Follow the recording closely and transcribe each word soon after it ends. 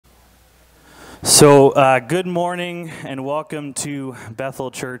Good morning and welcome to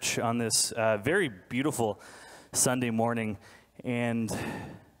Bethel Church on this very beautiful Sunday morning. And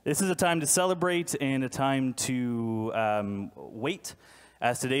this is a time to celebrate and a time to wait,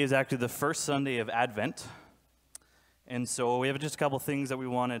 as today is actually the first Sunday of Advent. And so we have just a couple things that we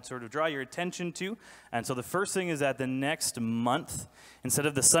want to sort of draw your attention to. And so the first thing is that the next month, instead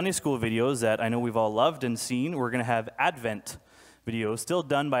of the Sunday school videos that I know we've all loved and seen, we're going to have Advent videos, still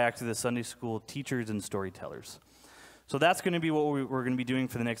done by actually the Sunday school teachers and storytellers. So that's going to be what we're going to be doing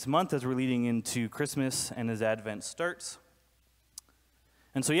for the next month as we're leading into Christmas and as Advent starts.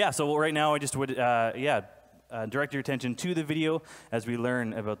 And so right now I just would, direct your attention to the video as we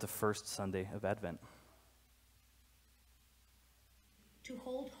learn about the first Sunday of Advent. To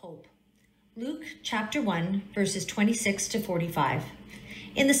hold hope. Luke chapter 1, verses 26 to 45.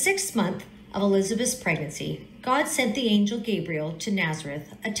 In the 6th month of Elizabeth's pregnancy, God sent the angel Gabriel to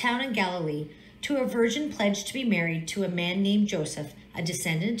Nazareth, a town in Galilee, to a virgin pledged to be married to a man named Joseph, a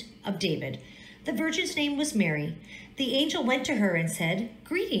descendant of David. The virgin's name was Mary. The angel went to her and said,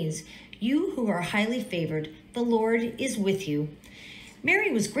 "Greetings, you who are highly favored, the Lord is with you."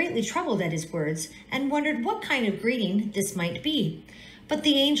 Mary was greatly troubled at his words and wondered what kind of greeting this might be. But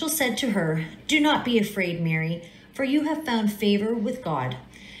the angel said to her, "Do not be afraid, Mary, for you have found favor with God.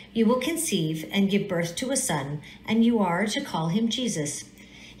 You will conceive and give birth to a son, and you are to call him Jesus.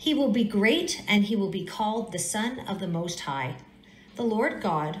 He will be great, and he will be called the Son of the Most High. The Lord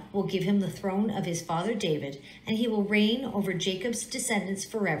God will give him the throne of his father David, and he will reign over Jacob's descendants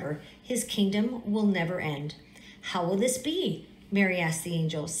forever. His kingdom will never end." "How will this be?" Mary asked the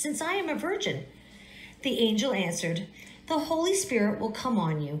angel, "since I am a virgin?" The angel answered, "The Holy Spirit will come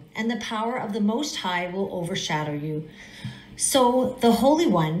on you, and the power of the Most High will overshadow you. So the Holy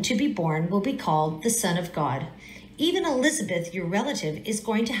One to be born will be called the Son of God. Even Elizabeth, your relative, is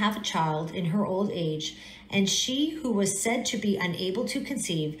going to have a child in her old age, and she who was said to be unable to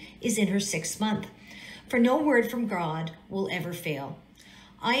conceive is in her 6th month. For no word from God will ever fail."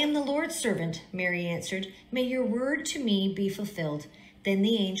 "I am the Lord's servant," Mary answered. "May your word to me be fulfilled." Then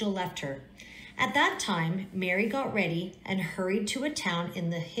the angel left her. At that time, Mary got ready and hurried to a town in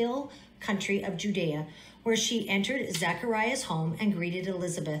the hill country of Judea, where she entered Zechariah's home and greeted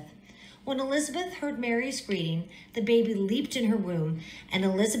Elizabeth. When Elizabeth heard Mary's greeting, the baby leaped in her womb, and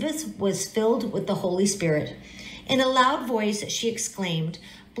Elizabeth was filled with the Holy Spirit. In a loud voice, she exclaimed,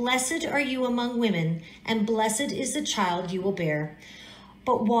 "Blessed are you among women, and blessed is the child you will bear.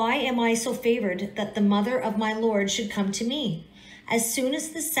 But why am I so favored that the mother of my Lord should come to me? As soon as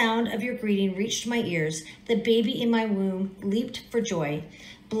the sound of your greeting reached my ears, the baby in my womb leaped for joy.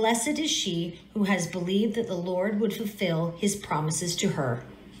 Blessed is she who has believed that the Lord would fulfill his promises to her."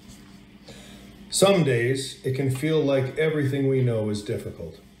 Some days it can feel like everything we know is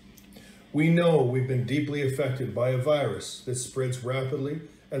difficult. We know we've been deeply affected by a virus that spreads rapidly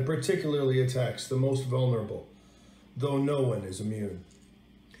and particularly attacks the most vulnerable, though no one is immune.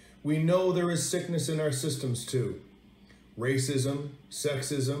 We know there is sickness in our systems too. Racism,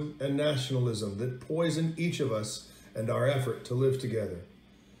 sexism, and nationalism that poison each of us and our effort to live together.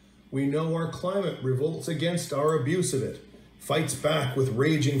 We know our climate revolts against our abuse of it, fights back with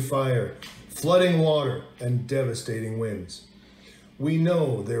raging fire, flooding water, and devastating winds. We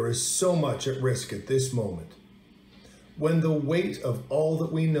know there is so much at risk at this moment. When the weight of all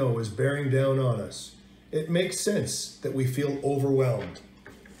that we know is bearing down on us, it makes sense that we feel overwhelmed,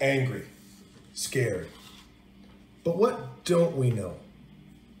 angry, scared. But what don't we know?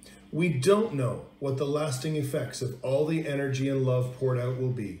 We don't know what the lasting effects of all the energy and love poured out will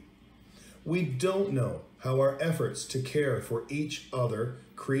be. We don't know how our efforts to care for each other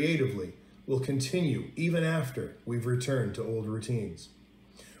creatively will continue even after we've returned to old routines.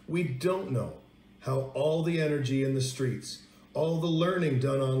 We don't know how all the energy in the streets, all the learning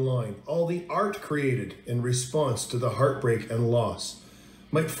done online, all the art created in response to the heartbreak and loss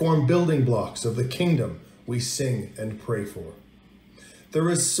might form building blocks of the kingdom we sing and pray for. There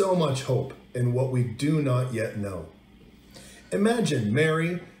is so much hope in what we do not yet know. Imagine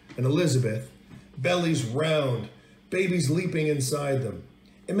Mary and Elizabeth, bellies round, babies leaping inside them.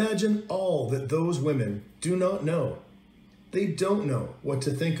 Imagine all that those women do not know. They don't know what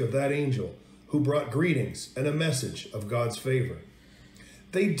to think of that angel who brought greetings and a message of God's favor.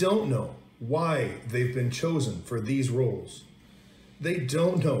 They don't know why they've been chosen for these roles. They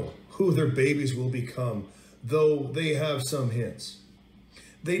don't know who their babies will become, though they have some hints.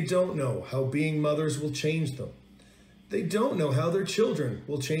 They don't know how being mothers will change them. They don't know how their children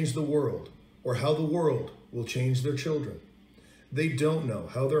will change the world, or how the world will change their children. They don't know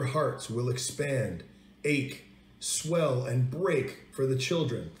how their hearts will expand, ache, swell, and break for the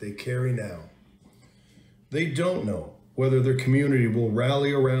children they carry now. They don't know whether their community will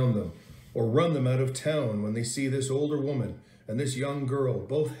rally around them or run them out of town when they see this older woman and this young girl,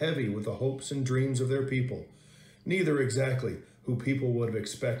 both heavy with the hopes and dreams of their people, neither exactly who people would have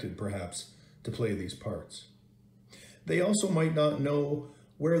expected, perhaps, to play these parts. They also might not know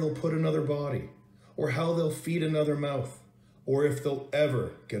where they'll put another body, or how they'll feed another mouth, or if they'll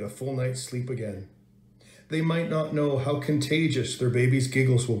ever get a full night's sleep again. They might not know how contagious their baby's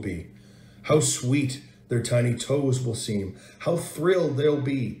giggles will be, how sweet their tiny toes will seem, how thrilled they'll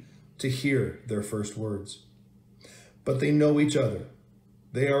be to hear their first words. But they know each other.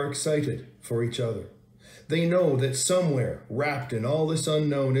 They are excited for each other. They know that somewhere wrapped in all this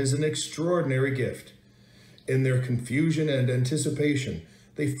unknown is an extraordinary gift. In their confusion and anticipation,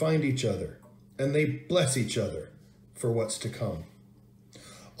 they find each other and they bless each other for what's to come.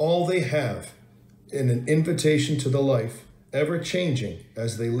 All they have in an invitation to the life, ever changing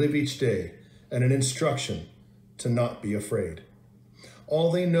as they live each day, and an instruction to not be afraid.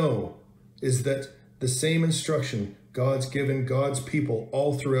 All they know is that the same instruction God's given God's people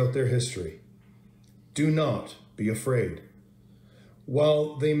all throughout their history. Do not be afraid.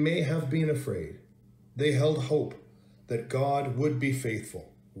 While they may have been afraid, they held hope that God would be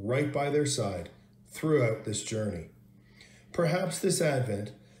faithful, right by their side, throughout this journey. Perhaps this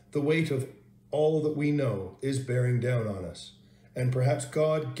Advent, the weight of all that we know is bearing down on us, and perhaps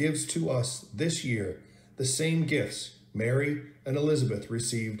God gives to us this year the same gifts Mary and Elizabeth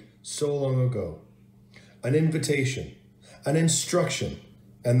received so long ago. An invitation, an instruction,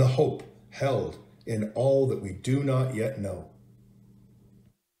 and the hope held in all that we do not yet know.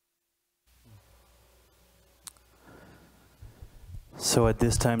 So at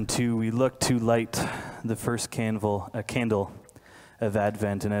this time too, we look to light the first candle of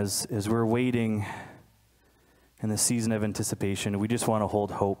Advent, and as we're waiting in the season of anticipation, we just want to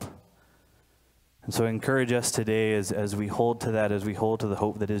hold hope. And so I encourage us today as we hold to that, as we hold to the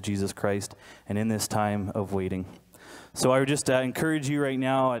hope that is Jesus Christ, and in this time of waiting. So I would just encourage you right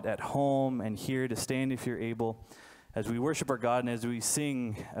now at home and here to stand if you're able, as we worship our God and as we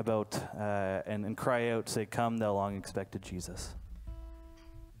sing about and cry out, say, "Come, thou long expected Jesus."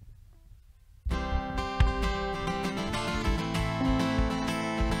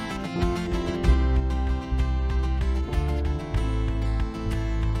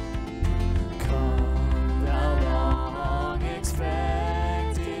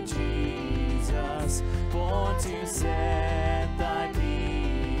 To set thy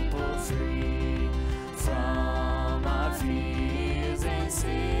people free from our fears and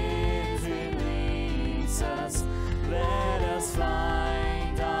sins, release us. Let us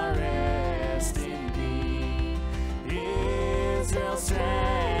find our rest in thee. Israel's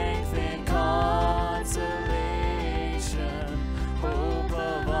strength and consolation, hope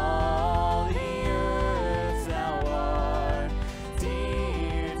of all the earth, thou art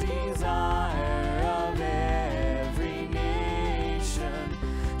dear desire of every nation,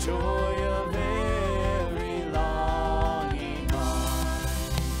 joy of every longing heart.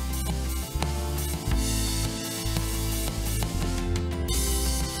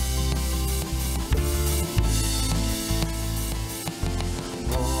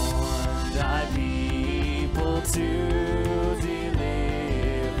 Born thy people to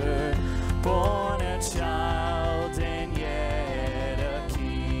deliver, born a child and yet a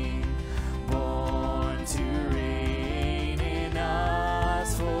king, born to reign in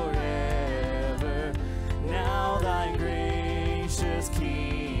us forever. Now thy gracious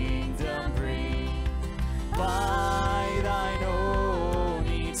kingdom bring, by thine own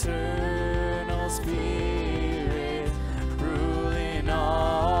eternal Spirit, rule in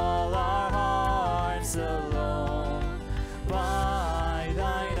all our hearts alone, by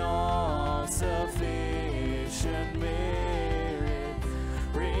thine all-sufficient merit,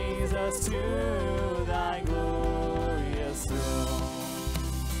 raise us to thy glorious throne.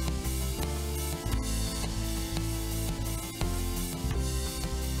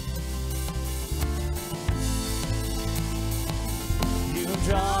 You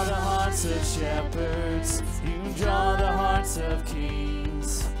draw the hearts of shepherds, you draw the hearts of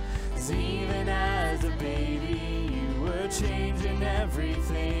kings. 'Cause even as a baby, you were changing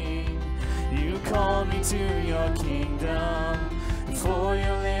everything. You called me to your kingdom before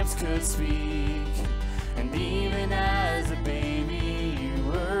your lips could speak. And even as a baby, you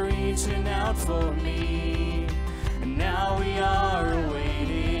were reaching out for me. And now we are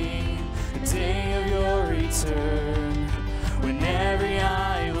awaiting the day of your return, when every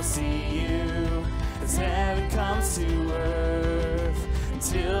eye will see you as heaven comes to earth.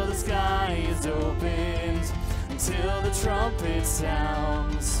 Until the sky is opened, until the trumpet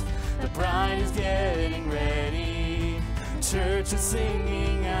sounds, the bride is getting ready. church is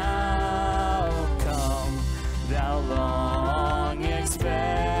singing out, come, thou long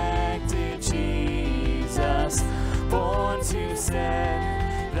expected Jesus, born to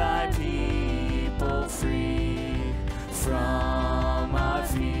set thy people free from our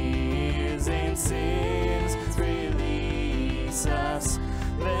fears and sins. Release us,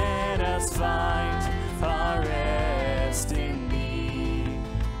 let us find our rest in thee.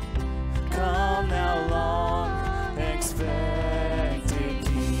 Come, thou long expected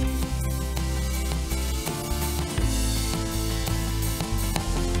King.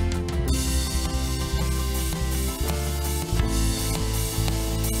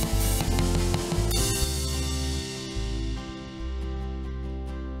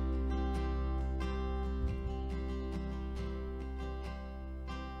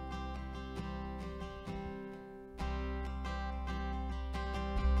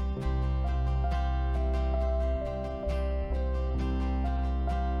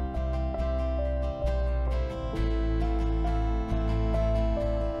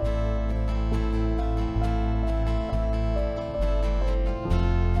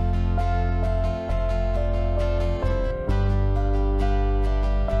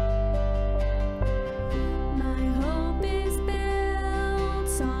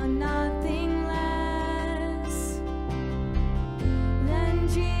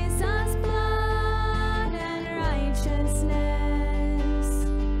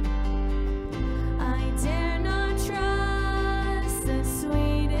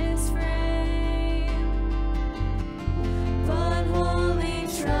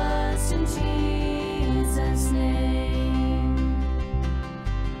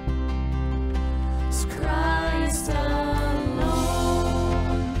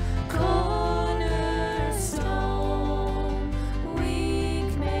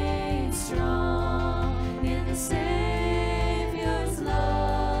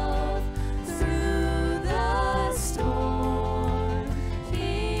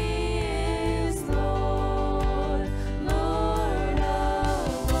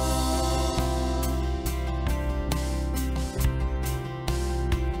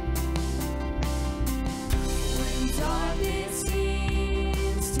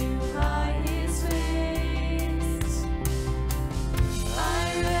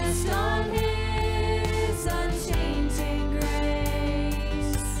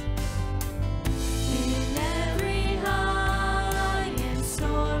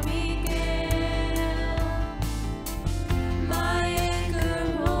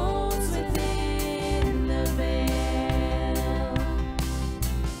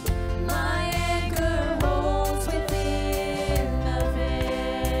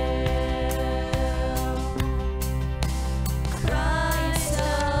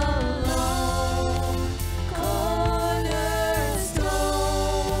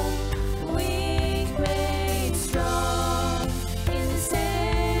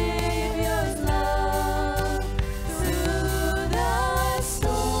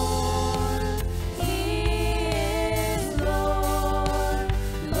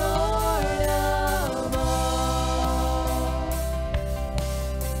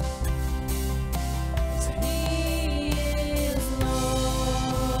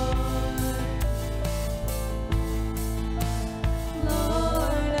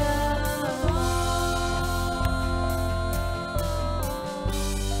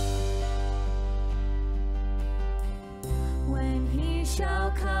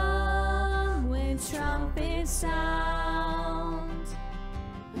 sound.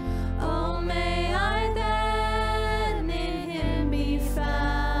 Oh, may I then in him be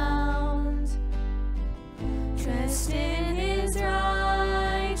found, dressed in his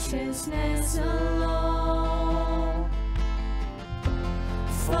righteousness alone,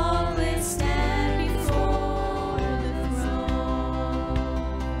 faultless stand before the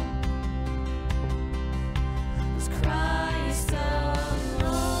throne. As Christ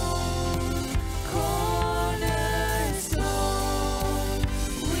alone, cornerstone,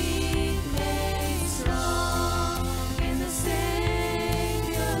 weak made strong in the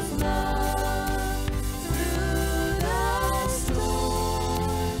Savior's love. Through the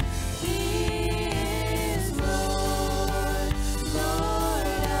storm, He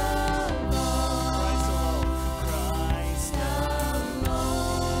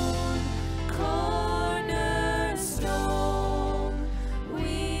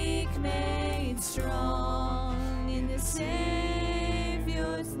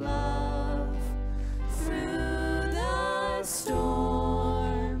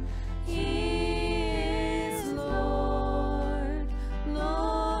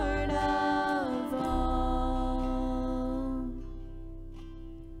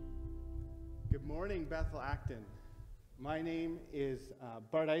morning, Bethel Acton. My name is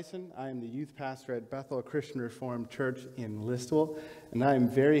Bart Eisen. I am the youth pastor at Bethel Christian Reformed Church in Listowel, and I am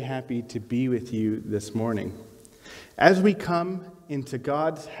very happy to be with you this morning. As we come into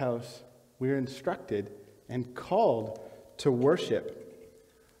God's house, we are instructed and called to worship.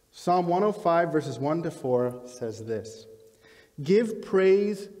 Psalm 105, verses 1 to 4 says this: "Give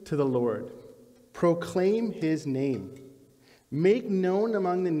praise to the Lord, proclaim his name. Make known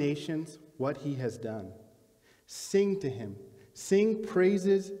among the nations what he has done. Sing to him, sing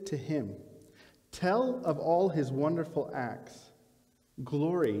praises to him. Tell of all his wonderful acts.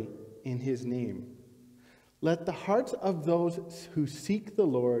 Glory in his name. Let the hearts of those who seek the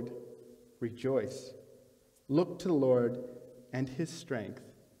Lord rejoice. Look to the Lord and his strength,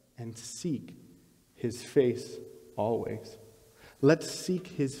 and seek his face always." Let's seek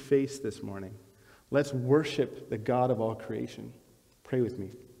his face this morning. Let's worship the God of all creation. Pray with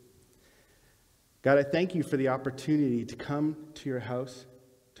me. God, I thank you for the opportunity to come to your house,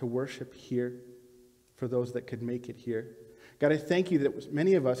 to worship here, for those that could make it here. God, I thank you that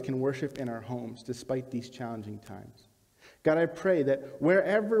many of us can worship in our homes despite these challenging times. God, I pray that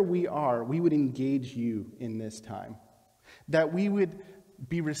wherever we are, we would engage you in this time, that we would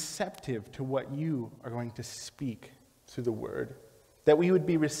be receptive to what you are going to speak through the word, that we would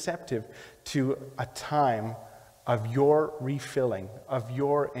be receptive to a time of your refilling, of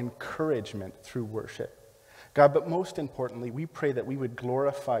your encouragement through worship. God, but most importantly, we pray that we would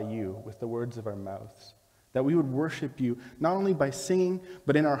glorify you with the words of our mouths, that we would worship you not only by singing,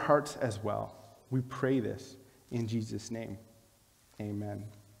 but in our hearts as well. We pray this in Jesus' name. Amen.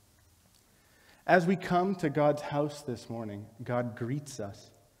 As we come to God's house this morning, God greets us.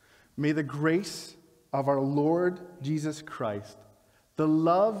 May the grace of our Lord Jesus Christ, the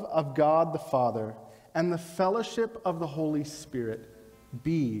love of God the Father, and the fellowship of the Holy Spirit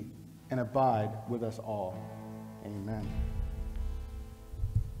be and abide with us all. Amen.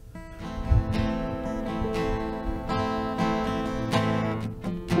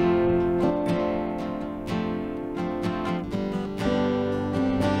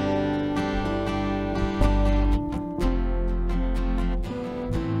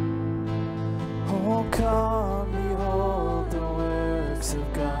 Oh, come, behold the works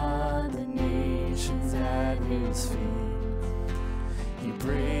of God, the nations at his feet. He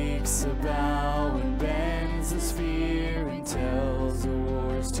breaks the bow and bends the spear and tells the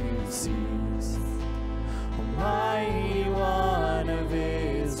wars to cease. Almighty One of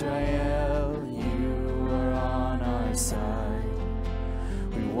Israel, you are on our side.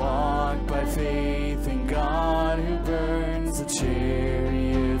 We walk by faith in God who burns the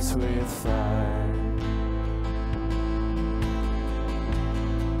chariots with fire.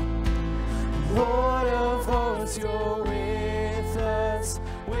 Lord of hosts, you're with us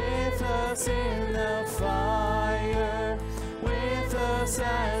in the fire, with us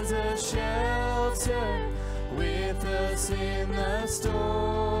as a shelter, with us in the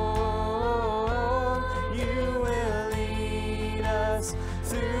storm. You will lead us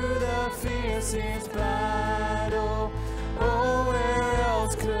through the fiercest battle. Oh, where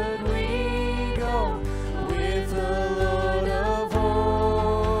else could we go with the Lord of hosts?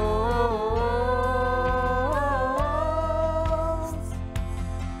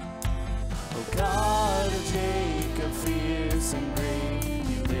 Oh, God of Jacob, fierce and great,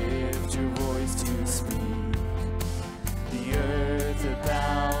 you lift your voice to speak. The earth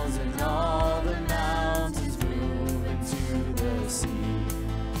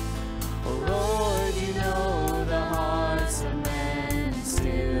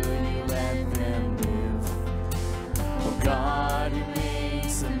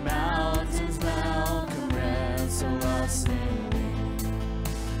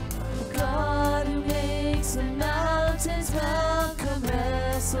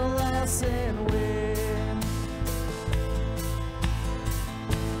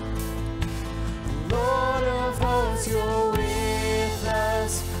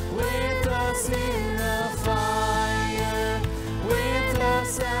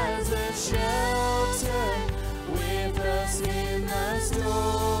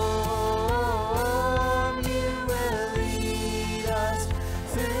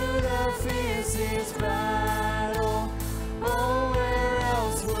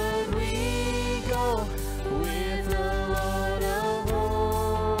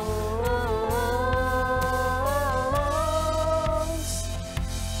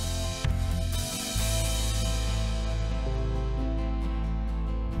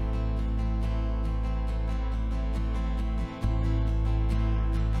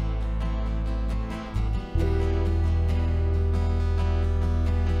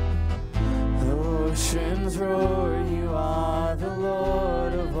roar, you are the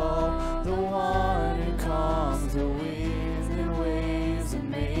Lord of all, the one who calms the winds and waves and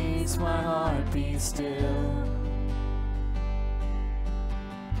makes my heart be still.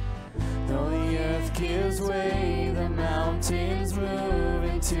 Though the earth gives way, the mountains move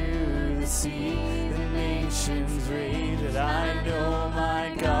into the sea, the nations rage, but I know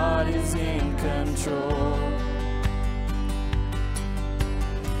my God is in control.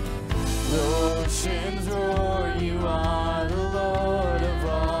 The oceans roar, you are the Lord of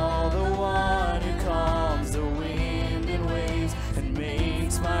all, the one who calms the wind and waves and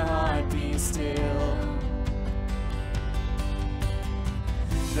makes my heart be still.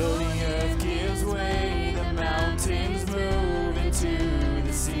 Though the earth gives way, the mountains move into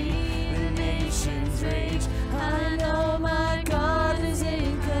the sea, the nations rage, I know my God is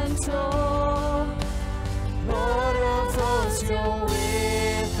in control. Lord of hosts, you're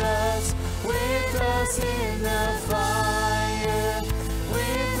with us in the fire,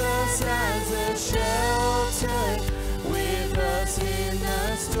 with us as a shelter, with us in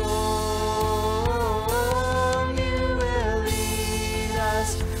the storm. You will lead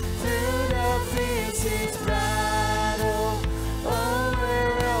us through the fiercest battle. Oh,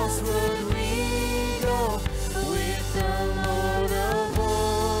 where else would we go with the Lord of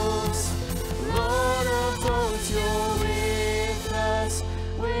hosts? Lord of hosts, you're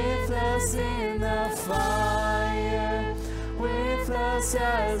with us in the fire, with us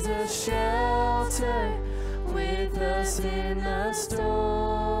as a shelter, with us in the storm.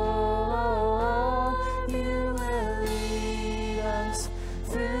 You will lead us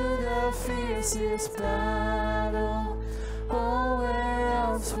through the fiercest battle. Oh, where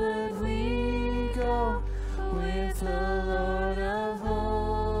else would we go with the Lord of hosts?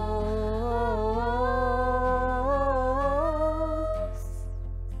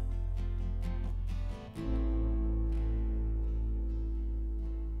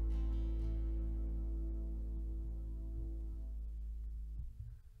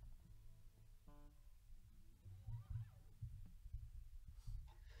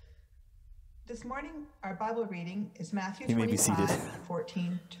 This morning, our Bible reading is Matthew You may be 25, seated.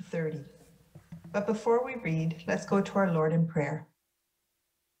 14 to 30. But before we read, let's go to our Lord in prayer.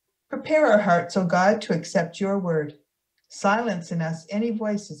 Prepare our hearts, O God, to accept your word. Silence in us any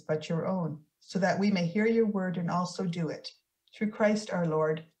voices but your own, so that we may hear your word and also do it. Through Christ our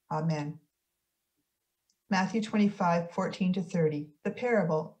Lord. Amen. Matthew 25, 14 to 30, the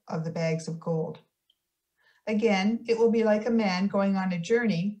parable of the bags of gold. Again, it will be like a man going on a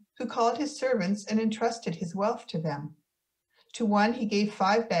journey who called his servants and entrusted his wealth to them. To one he gave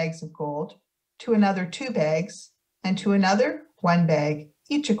 5 bags of gold, to another 2 bags, and to another 1 bag,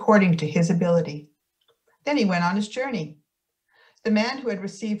 each according to his ability. Then he went on his journey. The man who had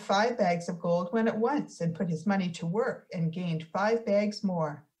received 5 bags of gold went at once and put his money to work and gained 5 bags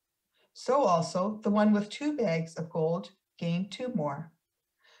more. So also the one with 2 bags of gold gained 2 more.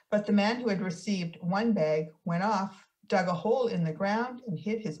 But the man who had received 1 bag went off, dug a hole in the ground, and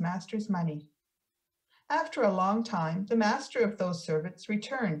hid his master's money. After a long time, the master of those servants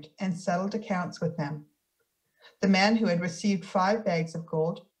returned and settled accounts with them. The man who had received 5 bags of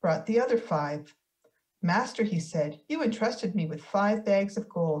gold brought the other 5. Master, he said, you entrusted me with 5 bags of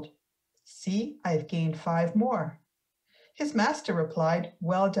gold. See, I have gained 5 more. His master replied,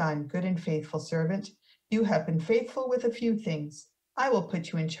 well done, good and faithful servant. You have been faithful with a few things. I will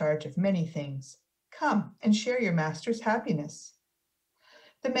put you in charge of many things. Come and share your master's happiness.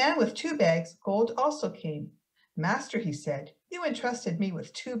 The man with 2 bags of gold also came. Master, he said, you entrusted me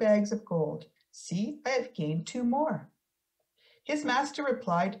with 2 bags of gold. See, I have gained 2 more. His master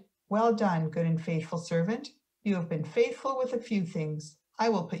replied, well done, good and faithful servant. You have been faithful with a few things. I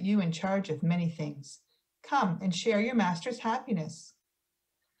will put you in charge of many things. Come and share your master's happiness.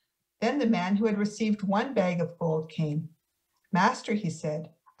 Then the man who had received 1 bag of gold came. Master, he said,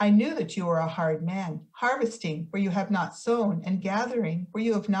 I knew that you are a hard man, harvesting where you have not sown and gathering where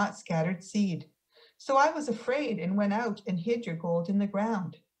you have not scattered seed. So I was afraid and went out and hid your gold in the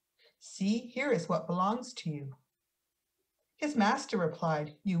ground. See, here is what belongs to you. His master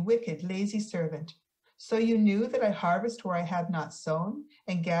replied, you wicked, lazy servant. So you knew that I harvest where I have not sown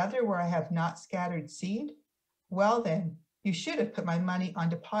and gather where I have not scattered seed? Well then, you should have put my money on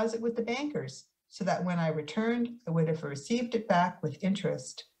deposit with the bankers, so that when I returned, I would have received it back with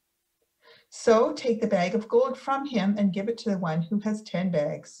interest. So take the bag of gold from him and give it to the one who has 10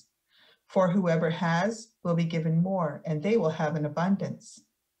 bags. For whoever has will be given more, and they will have an abundance.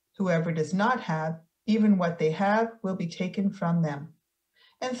 Whoever does not have, even what they have will be taken from them.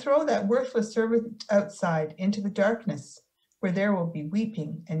 And throw that worthless servant outside into the darkness, where there will be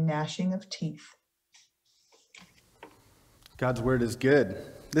weeping and gnashing of teeth. God's word is good.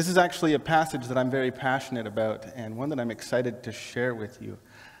 This is actually a passage that I'm very passionate about and one that I'm excited to share with you.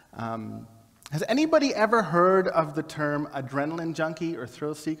 Has anybody ever heard of the term adrenaline junkie or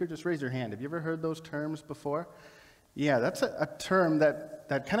thrill seeker? Just raise your hand. Have you ever heard those terms before? Yeah, that's a term that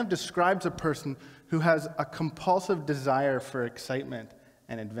kind of describes a person who has a compulsive desire for excitement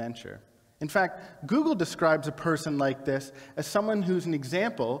and adventure. In fact, Google describes a person like this as someone who's an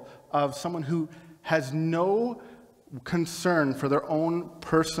example of someone who has no concern for their own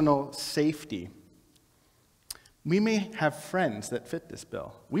personal safety. We may have friends that fit this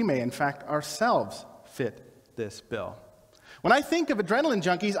bill. We may, in fact, ourselves fit this bill. When I think of adrenaline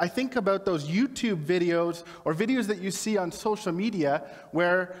junkies, I think about those YouTube videos or videos that you see on social media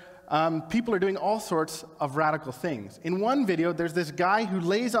where people are doing all sorts of radical things. In one video, there's this guy who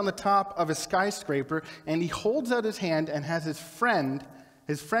lays on the top of a skyscraper and he holds out his hand and has his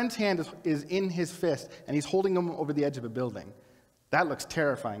friend's hand is in his fist and he's holding him over the edge of a building. That looks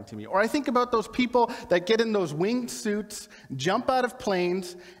terrifying to me. Or I think about those people that get in those winged suits, jump out of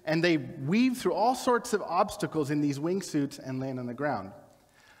planes, and they weave through all sorts of obstacles in these wingsuits and land on the ground.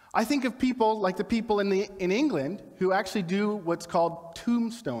 I think of people like the people in England who actually do what's called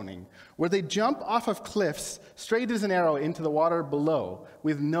tombstoning, where they jump off of cliffs straight as an arrow into the water below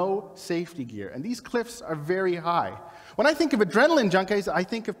with no safety gear. And these cliffs are very high. When I think of adrenaline junkies, I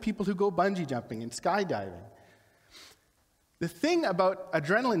think of people who go bungee jumping and skydiving. The thing about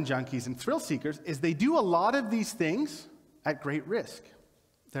adrenaline junkies and thrill seekers is they do a lot of these things at great risk.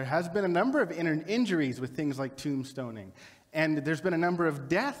 There has been a number of injuries with things like tombstoning, and there's been a number of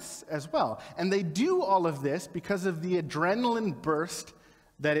deaths as well. And they do all of this because of the adrenaline burst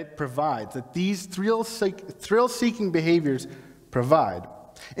that it provides, that these thrill-seeking behaviors provide.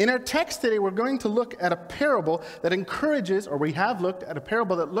 In our text today, we're going to look at a parable that encourages, or we have looked at a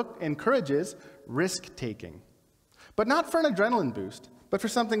parable that encourages risk-taking. But not for an adrenaline boost, but for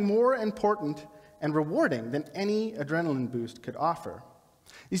something more important and rewarding than any adrenaline boost could offer.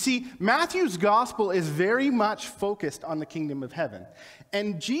 You see, Matthew's gospel is very much focused on the kingdom of heaven.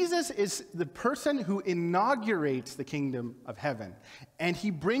 And Jesus is the person who inaugurates the kingdom of heaven. And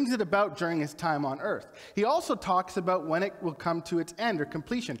he brings it about during his time on earth. He also talks about when it will come to its end or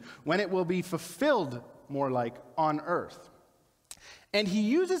completion, when it will be fulfilled, more like, on earth. And he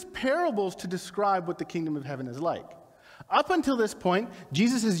uses parables to describe what the kingdom of heaven is like. Up until this point,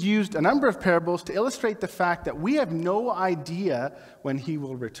 Jesus has used a number of parables to illustrate the fact that we have no idea when he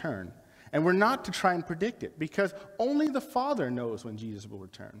will return. And we're not to try and predict it, because only the Father knows when Jesus will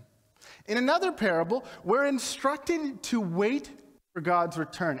return. In another parable, we're instructed to wait for God's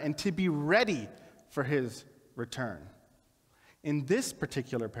return and to be ready for his return. In this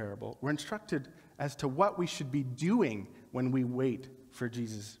particular parable, we're instructed as to what we should be doing when we wait for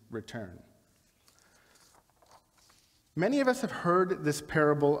Jesus' return. Many of us have heard this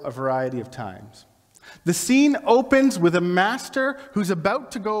parable a variety of times. The scene opens with a master who's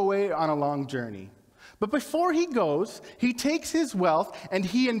about to go away on a long journey. But before he goes, he takes his wealth and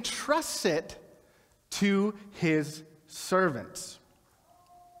he entrusts it to his servants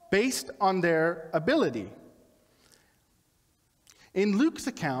based on their ability. In Luke's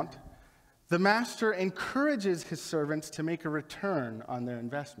account, the master encourages his servants to make a return on their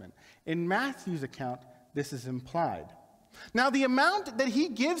investment. In Matthew's account, this is implied. Now, the amount that he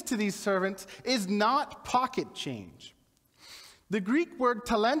gives to these servants is not pocket change. The Greek word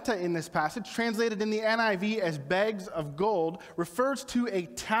talenta in this passage, translated in the NIV as bags of gold, refers to a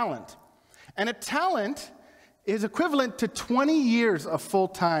talent. And a talent is equivalent to 20 years of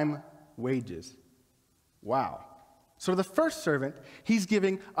full-time wages. Wow. So to the first servant, he's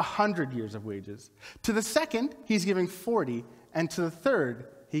giving 100 years of wages. To the second, he's giving 40. And to the third,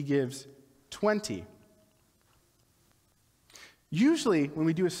 he gives 20. Usually, when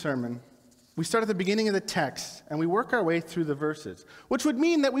we do a sermon, we start at the beginning of the text and we work our way through the verses, which would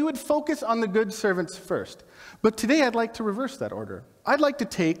mean that we would focus on the good servants first. But today, I'd like to reverse that order. I'd like to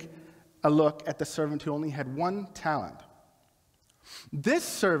take a look at the servant who only had one talent. This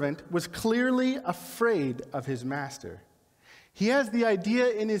servant was clearly afraid of his master. He has the idea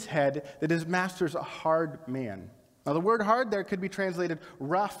in his head that his master's a hard man. Now, the word hard there could be translated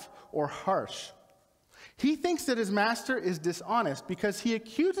rough or harsh. He thinks that his master is dishonest because he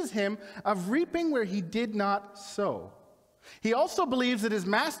accuses him of reaping where he did not sow. He also believes that his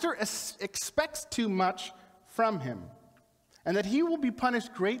master expects too much from him and that he will be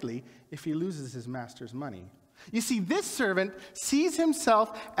punished greatly if he loses his master's money. You see, this servant sees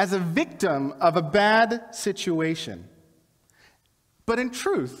himself as a victim of a bad situation. But in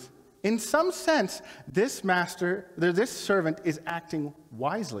truth, in some sense, this servant is acting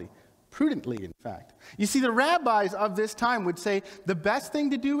wisely prudently, in fact. You see, the rabbis of this time would say the best thing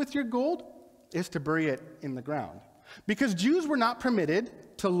to do with your gold is to bury it in the ground, because Jews were not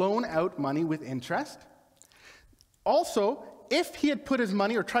permitted to loan out money with interest. Also, if he had put his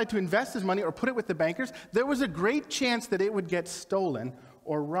money or tried to invest his money or put it with the bankers, there was a great chance that it would get stolen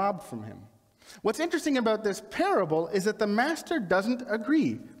or robbed from him. What's interesting about this parable is that the master doesn't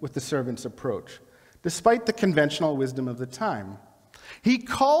agree with the servant's approach, despite the conventional wisdom of the time. He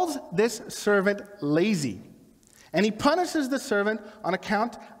calls this servant lazy, and he punishes the servant on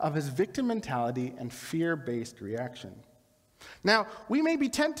account of his victim mentality and fear-based reaction. Now, we may be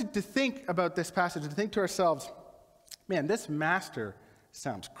tempted to think about this passage, to think to ourselves, man, this master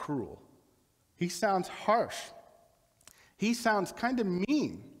sounds cruel. He sounds harsh. He sounds kind of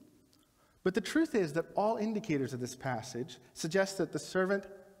mean. But the truth is that all indicators of this passage suggest that the servant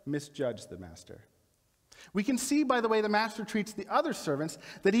misjudged the master. We can see by the way the master treats the other servants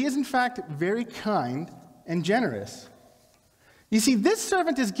that he is in fact very kind and generous. You see, this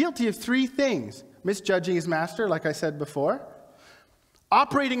servant is guilty of three things: misjudging his master, like I said before,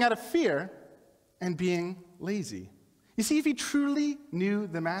 operating out of fear, and being lazy. You see, if he truly knew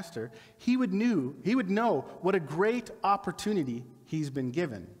the master, he would know what a great opportunity he's been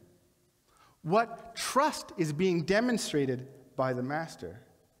given. What trust is being demonstrated by the master.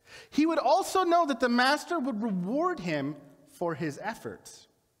 He would also know that the master would reward him for his efforts.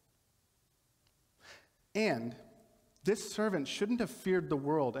 And this servant shouldn't have feared the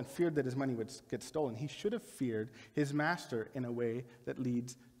world and feared that his money would get stolen. He should have feared his master in a way that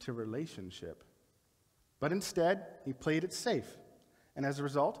leads to relationship. But instead, he played it safe. And as a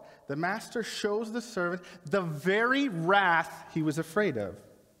result, the master shows the servant the very wrath he was afraid of.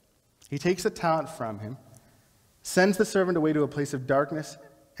 He takes the talent from him, sends the servant away to a place of darkness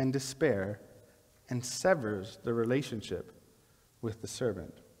and despair, and severs the relationship with the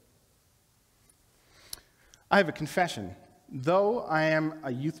servant. I have a confession. Though I am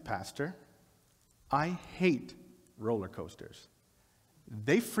a youth pastor, I hate roller coasters.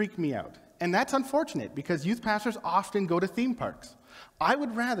 They freak me out. And that's unfortunate because youth pastors often go to theme parks. I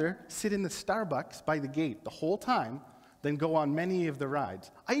would rather sit in the Starbucks by the gate the whole time than go on many of the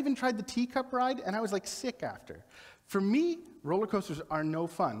rides. I even tried the teacup ride and I was like sick after. For me, roller coasters are no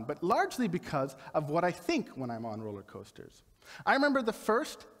fun, but largely because of what I think when I'm on roller coasters. I remember the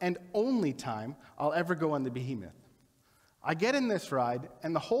first and only time I'll ever go on the Behemoth. I get in this ride,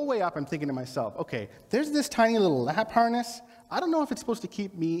 and the whole way up I'm thinking to myself, okay, there's this tiny little lap harness. I don't know if it's supposed to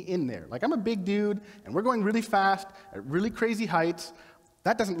keep me in there. Like, I'm a big dude, and we're going really fast at really crazy heights.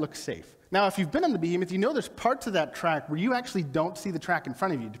 That doesn't look safe. Now, if you've been on the Behemoth, you know there's parts of that track where you actually don't see the track in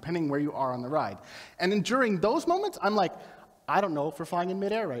front of you, depending where you are on the ride. And then during those moments, I'm like, I don't know if we're flying in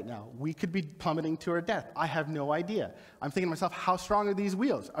midair right now. We could be plummeting to our death. I have no idea. I'm thinking to myself, how strong are these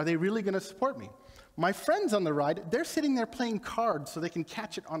wheels? Are they really going to support me? My friends on the ride, they're sitting there playing cards so they can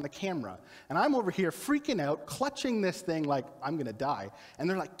catch it on the camera. And I'm over here freaking out, clutching this thing like I'm going to die. And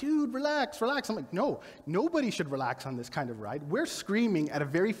they're like, dude, relax, relax. I'm like, no, nobody should relax on this kind of ride. We're screaming at a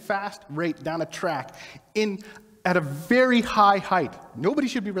very fast rate down a track at a very high height. Nobody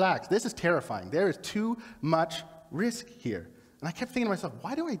should be relaxed. This is terrifying. There is too much risk here. And I kept thinking to myself,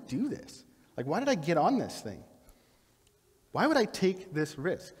 why do I do this? Like, why did I get on this thing? Why would I take this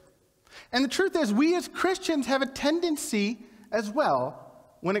risk? And the truth is, we as Christians have a tendency as well,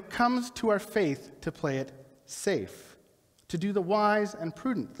 when it comes to our faith, to play it safe, to do the wise and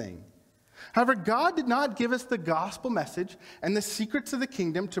prudent thing. However, God did not give us the gospel message and the secrets of the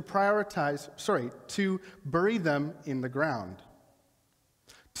kingdom to to bury them in the ground.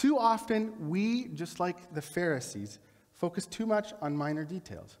 Too often, we, just like the Pharisees, focus too much on minor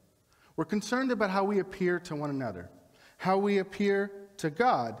details. We're concerned about how we appear to one another, how we appear to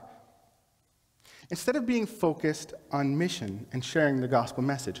God, instead of being focused on mission and sharing the gospel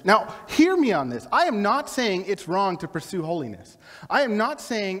message. Now, hear me on this. I am not saying it's wrong to pursue holiness. I am not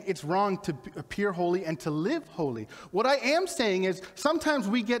saying it's wrong to appear holy and to live holy. What I am saying is sometimes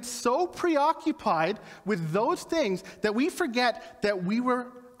we get so preoccupied with those things that we forget that we were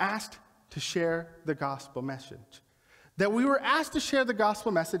asked to share the gospel message. That we were asked to share the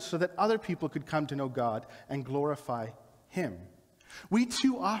gospel message so that other people could come to know God and glorify Him. We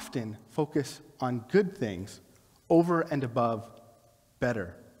too often focus on good things over and above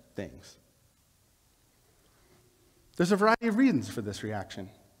better things. There's a variety of reasons for this reaction.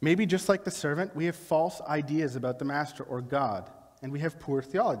 Maybe just like the servant, we have false ideas about the master or God, and we have poor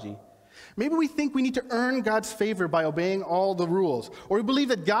theology. Maybe we think we need to earn God's favor by obeying all the rules, or we believe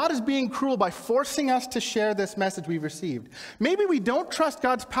that God is being cruel by forcing us to share this message we've received. Maybe we don't trust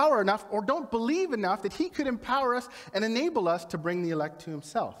God's power enough or don't believe enough that He could empower us and enable us to bring the elect to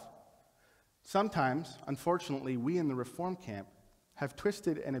Himself. Sometimes, unfortunately, we in the Reform camp have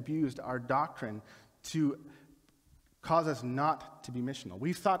twisted and abused our doctrine to cause us not to be missional.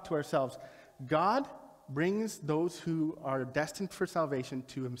 We've thought to ourselves, God brings those who are destined for salvation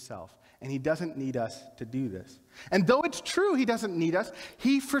to himself, and he doesn't need us to do this. And though it's true he doesn't need us,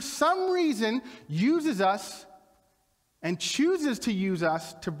 he, for some reason, uses us and chooses to use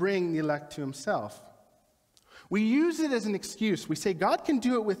us to bring the elect to himself. We use it as an excuse. We say God can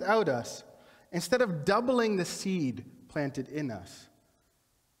do it without us, instead of doubling the seed planted in us.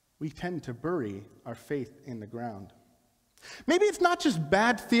 We tend to bury our faith in the ground. Maybe it's not just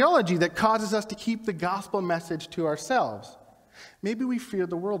bad theology that causes us to keep the gospel message to ourselves. Maybe we fear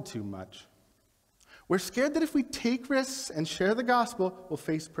the world too much. We're scared that if we take risks and share the gospel, we'll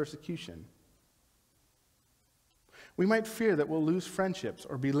face persecution. We might fear that we'll lose friendships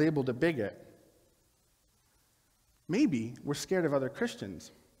or be labeled a bigot. Maybe we're scared of other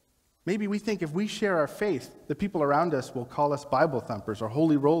Christians. Maybe we think if we share our faith, the people around us will call us Bible thumpers or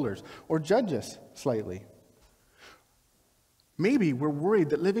holy rollers or judge us slightly. Maybe we're worried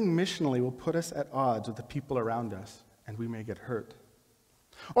that living missionally will put us at odds with the people around us and we may get hurt.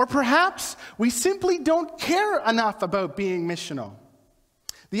 Or perhaps we simply don't care enough about being missional.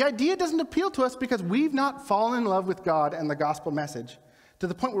 The idea doesn't appeal to us because we've not fallen in love with God and the gospel message to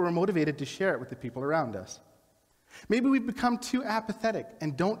the point where we're motivated to share it with the people around us. Maybe we've become too apathetic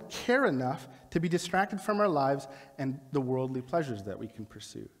and don't care enough to be distracted from our lives and the worldly pleasures that we can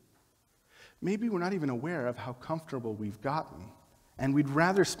pursue. Maybe we're not even aware of how comfortable we've gotten, and we'd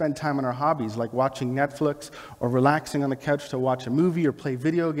rather spend time on our hobbies like watching Netflix or relaxing on the couch to watch a movie or play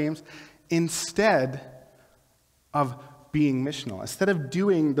video games instead of being missional, instead of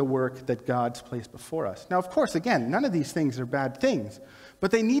doing the work that God's placed before us. Now, of course, again, none of these things are bad things,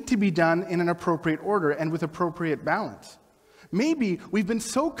 but they need to be done in an appropriate order and with appropriate balance. Maybe we've been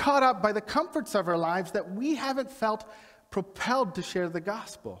so caught up by the comforts of our lives that we haven't felt propelled to share the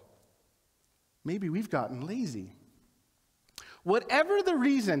gospel. Maybe we've gotten lazy. Whatever the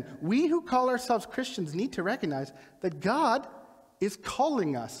reason, we who call ourselves Christians need to recognize that God is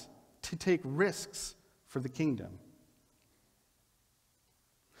calling us to take risks for the kingdom.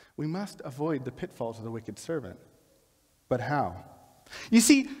 We must avoid the pitfalls of the wicked servant. But how? You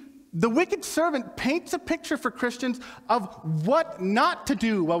see, the wicked servant paints a picture for Christians of what not to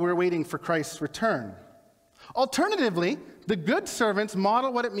do while we're waiting for Christ's return. Alternatively, the good servants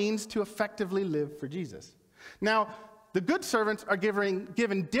model what it means to effectively live for Jesus. Now, the good servants are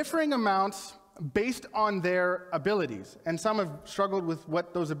given differing amounts based on their abilities. And some have struggled with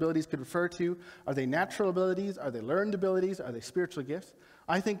what those abilities could refer to. Are they natural abilities? Are they learned abilities? Are they spiritual gifts?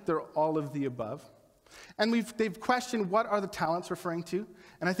 I think they're all of the above. And they've questioned what are the talents referring to.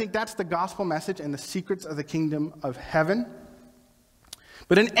 And I think that's the gospel message and the secrets of the kingdom of heaven.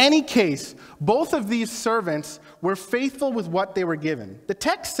 But in any case, both of these servants were faithful with what they were given. The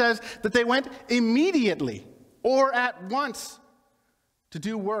text says that they went immediately or at once to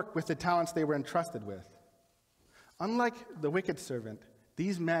do work with the talents they were entrusted with. Unlike the wicked servant,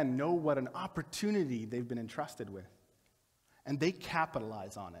 these men know what an opportunity they've been entrusted with, and they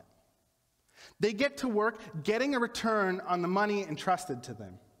capitalize on it. They get to work getting a return on the money entrusted to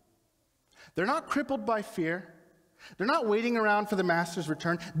them. They're not crippled by fear. They're not waiting around for the master's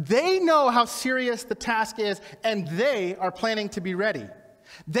return. They know how serious the task is, and they are planning to be ready.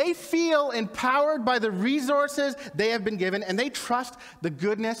 They feel empowered by the resources they have been given, and they trust the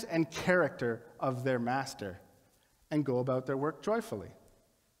goodness and character of their master and go about their work joyfully.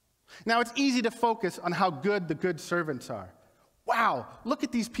 Now, it's easy to focus on how good the good servants are. Wow, look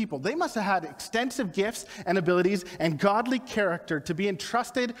at these people. They must have had extensive gifts and abilities and godly character to be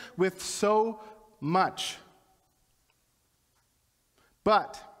entrusted with so much.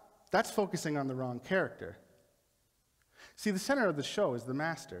 But that's focusing on the wrong character. See, the center of the show is the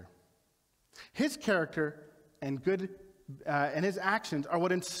master. His character and his actions are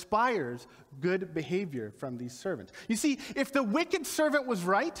what inspires good behavior from these servants. You see, if the wicked servant was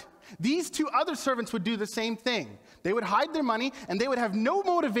right, these two other servants would do the same thing. They would hide their money, and they would have no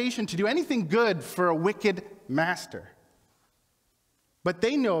motivation to do anything good for a wicked master. But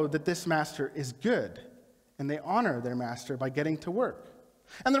they know that this master is good, and they honor their master by getting to work.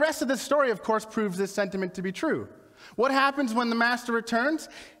 And the rest of this story, of course, proves this sentiment to be true. What happens when the master returns?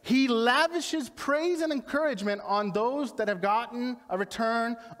 He lavishes praise and encouragement on those that have gotten a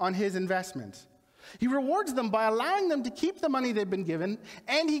return on his investments. He rewards them by allowing them to keep the money they've been given,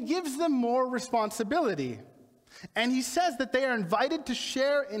 and he gives them more responsibility. And he says that they are invited to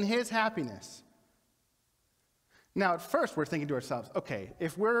share in his happiness. Now, at first, we're thinking to ourselves, okay,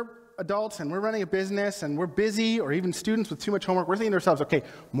 if we're adults and we're running a business and we're busy, or even students with too much homework, we're thinking to ourselves, okay,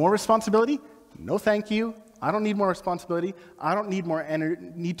 more responsibility? no thank you. I don't need more responsibility. I don't need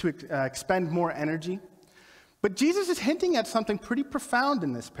need to expend more energy. But Jesus is hinting at something pretty profound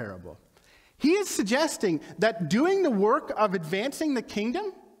in this parable. He is suggesting that doing the work of advancing the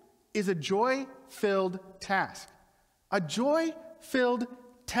kingdom is a joy-filled task. A joy-filled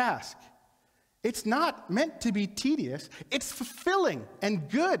task. It's not meant to be tedious. It's fulfilling and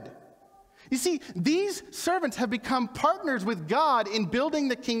good. You see, these servants have become partners with God in building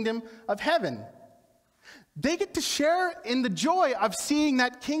the kingdom of heaven. They get to share in the joy of seeing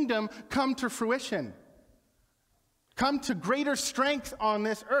that kingdom come to fruition, come to greater strength on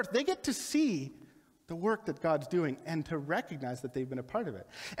this earth. They get to see the work that God's doing and to recognize that they've been a part of it.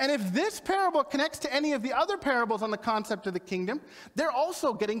 And if this parable connects to any of the other parables on the concept of the kingdom, they're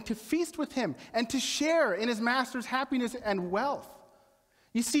also getting to feast with him and to share in his master's happiness and wealth.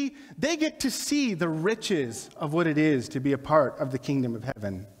 You see, they get to see the riches of what it is to be a part of the kingdom of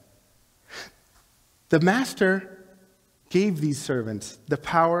heaven. The master gave these servants the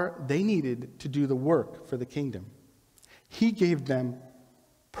power they needed to do the work for the kingdom. He gave them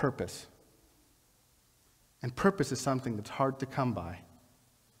purpose. And purpose is something that's hard to come by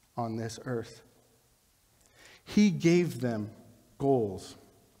on this earth. He gave them goals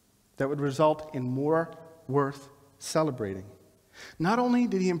that would result in more worth celebrating. Not only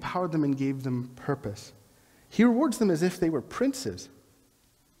did he empower them and gave them purpose, he rewards them as if they were princes.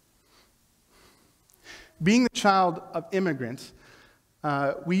 Being the child of immigrants,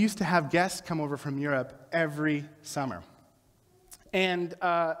 we used to have guests come over from Europe every summer. And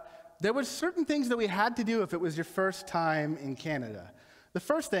there were certain things that we had to do if it was your first time in Canada. The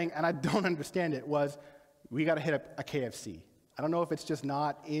first thing, and I don't understand it, was we got to hit a KFC. I don't know if it's just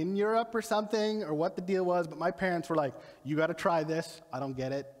not in Europe or something or what the deal was, but my parents were like, you got to try this. I don't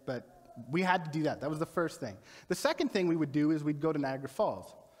get it, but we had to do that. That was the first thing. The second thing we would do is we'd go to Niagara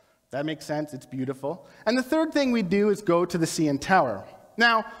Falls. That makes sense. It's beautiful. And the third thing we'd do is go to the CN Tower.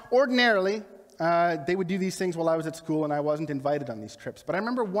 Now, ordinarily, they would do these things while I was at school, and I wasn't invited on these trips. But I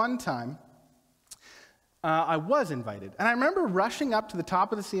remember one time, I was invited. And I remember rushing up to the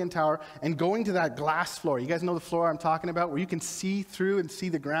top of the CN Tower and going to that glass floor. You guys know the floor I'm talking about, where you can see through and see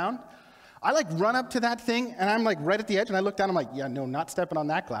the ground? I run up to that thing, and I'm right at the edge, and I look down, I'm like, yeah, no, not stepping on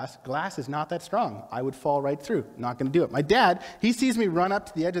that glass. Glass is not that strong. I would fall right through. Not going to do it. My dad, he sees me run up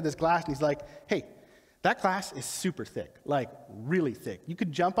to the edge of this glass, and he's like, hey, that glass is super thick, really thick. You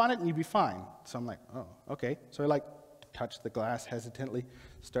could jump on it, and you'd be fine. So I'm like, oh, okay. So I touch the glass hesitantly,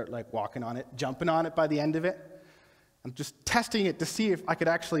 start walking on it, jumping on it by the end of it. I'm just testing it to see if I could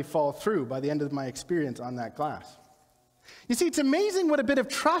actually fall through by the end of my experience on that glass. You see, it's amazing what a bit of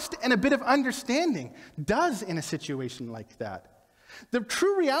trust and a bit of understanding does in a situation like that. The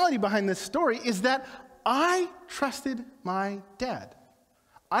true reality behind this story is that I trusted my dad.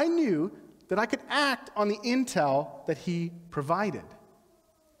 I knew that I could act on the intel that he provided.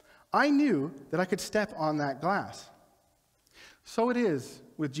 I knew that I could step on that glass. So it is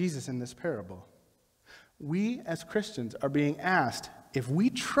with Jesus in this parable. We as Christians are being asked if we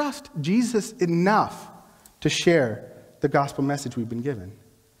trust Jesus enough to share the gospel message we've been given.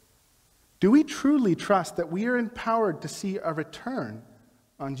 Do we truly trust that we are empowered to see a return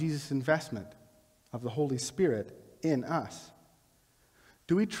on Jesus' investment of the Holy Spirit in us?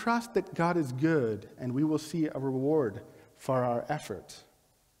 Do we trust that God is good and we will see a reward for our efforts?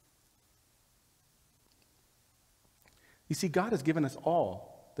 You see, God has given us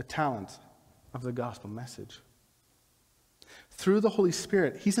all the talents of the gospel message. Through the Holy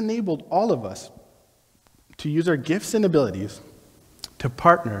Spirit, He's enabled all of us to use our gifts and abilities to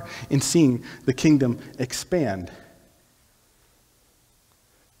partner in seeing the kingdom expand.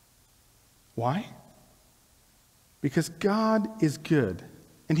 Why? Because God is good,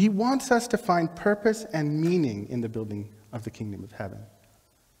 and He wants us to find purpose and meaning in the building of the kingdom of heaven.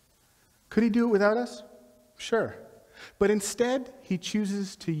 Could He do it without us? Sure. But instead, He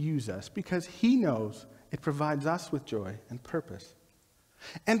chooses to use us because He knows it provides us with joy and purpose.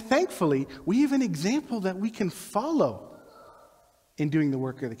 And thankfully, we have an example that we can follow in doing the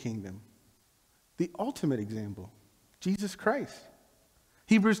work of the kingdom. The ultimate example, Jesus Christ.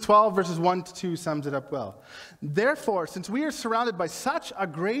 Hebrews 12, verses 1 to 2 sums it up well. Therefore, since we are surrounded by such a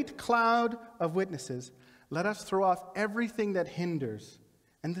great cloud of witnesses, let us throw off everything that hinders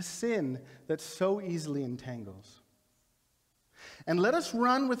and the sin that so easily entangles. And let us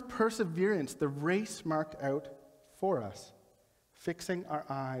run with perseverance the race marked out for us, fixing our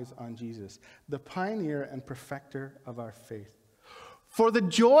eyes on Jesus, the pioneer and perfecter of our faith. For the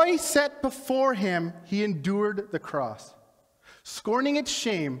joy set before Him, He endured the cross, scorning its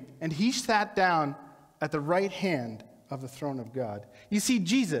shame, and He sat down at the right hand of the throne of God. You see,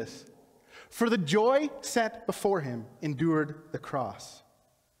 Jesus, for the joy set before him, endured the cross.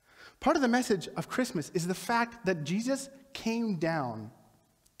 Part of the message of Christmas is the fact that Jesus came down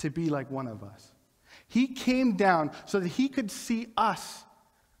to be like one of us. He came down so that he could see us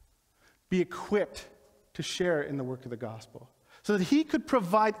be equipped to share in the work of the gospel, so that he could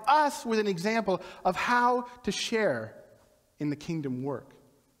provide us with an example of how to share in the kingdom work,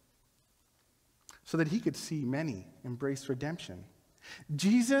 so that he could see many embrace redemption.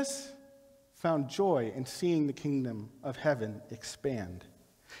 Jesus found joy in seeing the kingdom of heaven expand.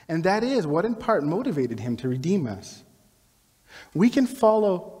 And that is what in part motivated him to redeem us. We can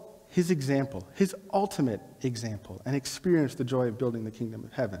follow his example, his ultimate example, and experience the joy of building the kingdom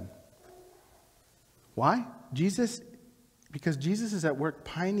of heaven. Why? Because Jesus is at work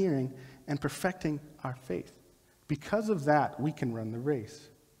pioneering and perfecting our faith. Because of that, we can run the race.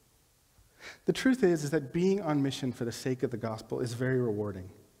 The truth is that being on mission for the sake of the gospel is very rewarding.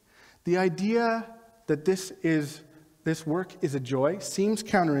 The idea that this work is a joy seems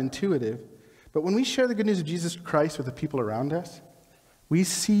counterintuitive, but when we share the good news of Jesus Christ with the people around us, we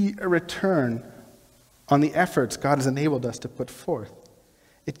see a return on the efforts God has enabled us to put forth.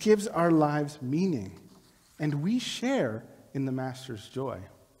 It gives our lives meaning, and we share in the Master's joy.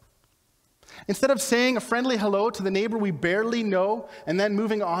 Instead of saying a friendly hello to the neighbor we barely know and then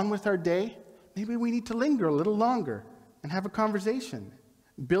moving on with our day, maybe we need to linger a little longer and have a conversation,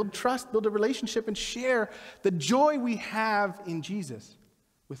 build trust, build a relationship, and share the joy we have in Jesus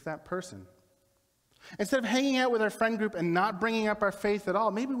with that person. Instead of hanging out with our friend group and not bringing up our faith at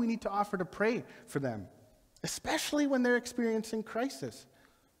all, maybe we need to offer to pray for them, especially when they're experiencing crisis.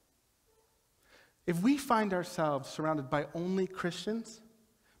 If we find ourselves surrounded by only Christians,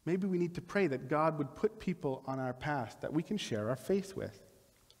 maybe we need to pray that God would put people on our path that we can share our faith with.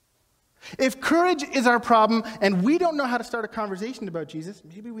 If courage is our problem and we don't know how to start a conversation about Jesus,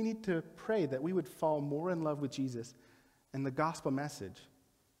 maybe we need to pray that we would fall more in love with Jesus and the gospel message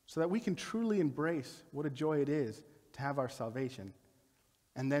so that we can truly embrace what a joy it is to have our salvation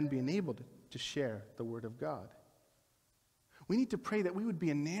and then be enabled to share the word of God. We need to pray that we would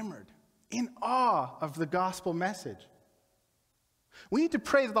be enamored, in awe of the gospel message. We need to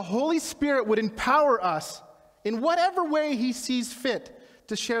pray that the Holy Spirit would empower us in whatever way he sees fit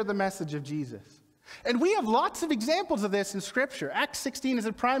to share the message of Jesus. And we have lots of examples of this in Scripture. Acts 16 is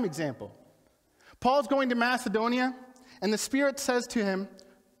a prime example. Paul's going to Macedonia, and the Spirit says to him,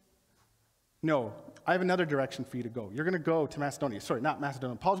 "No, I have another direction for you to go. You're going to go to Macedonia." Sorry, not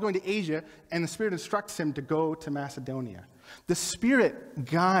Macedonia. Paul's going to Asia, and the Spirit instructs him to go to Macedonia. The Spirit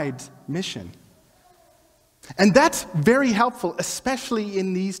guides mission. And that's very helpful, especially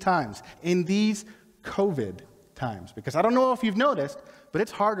in these times, in these COVID times. Because I don't know if you've noticed, but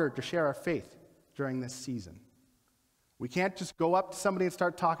it's harder to share our faith during this season. We can't just go up to somebody and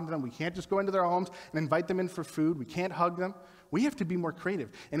start talking to them. We can't just go into their homes and invite them in for food. We can't hug them. We have to be more creative.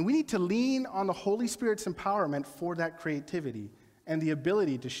 And we need to lean on the Holy Spirit's empowerment for that creativity and the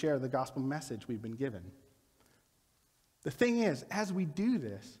ability to share the gospel message we've been given. The thing is, as we do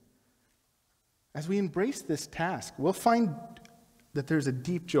this, as we embrace this task, we'll find that there's a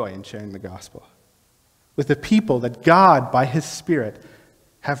deep joy in sharing the gospel with the people that God, by his Spirit,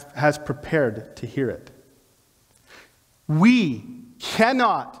 has prepared to hear it. We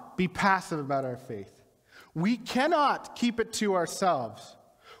cannot be passive about our faith. We cannot keep it to ourselves.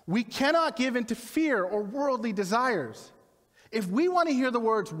 We cannot give in to fear or worldly desires. If we want to hear the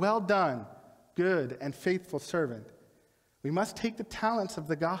words, "Well done, good and faithful servant," we must take the talents of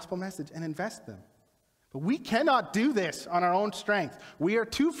the gospel message and invest them. But we cannot do this on our own strength. We are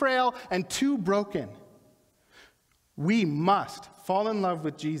too frail and too broken. We must fall in love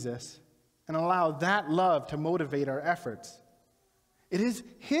with Jesus and allow that love to motivate our efforts. It is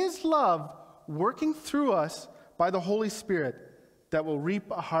his love working through us by the Holy Spirit that will reap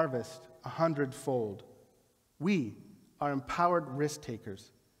a harvest 100-fold. We are empowered risk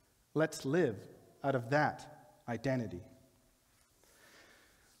takers. Let's live out of that identity.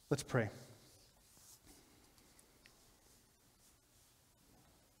 Let's pray.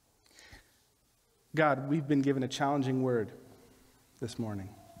 God, we've been given a challenging word this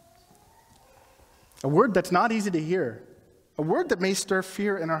morning. A word that's not easy to hear. A word that may stir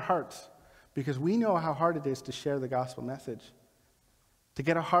fear in our hearts because we know how hard it is to share the gospel message, to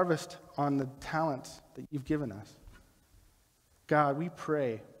get a harvest on the talents that you've given us. God, we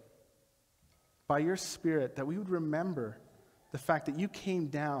pray by your Spirit that we would remember the fact that you came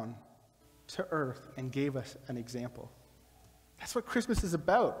down to earth and gave us an example. That's what Christmas is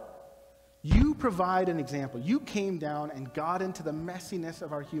about. You provide an example. You came down and got into the messiness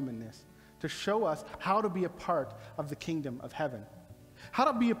of our humanness to show us how to be a part of the kingdom of heaven. how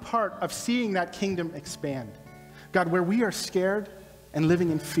to be a part of seeing that kingdom expand. God, where we are scared and living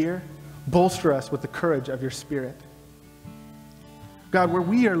in fear, bolster us with the courage of your Spirit. God, where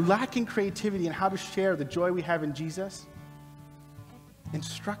we are lacking creativity in how to share the joy we have in Jesus,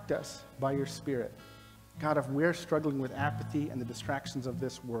 instruct us by your Spirit. God, if we're struggling with apathy and the distractions of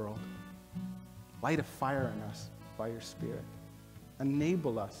this world, light a fire in us by your Spirit.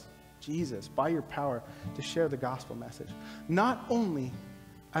 Enable us, Jesus, by your power, to share the gospel message. Not only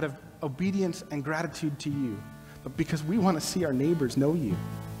out of obedience and gratitude to you, but because we want to see our neighbors know you.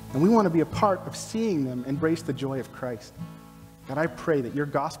 And we want to be a part of seeing them embrace the joy of Christ. God, I pray that your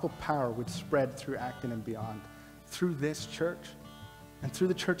gospel power would spread through Acton and beyond, through this church and through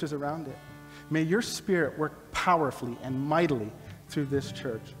the churches around it. May your Spirit work powerfully and mightily through this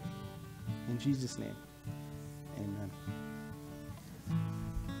church. In Jesus' name, amen.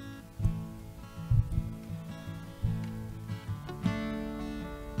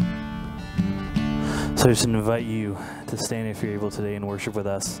 So I just invite you to stand if you're able today and worship with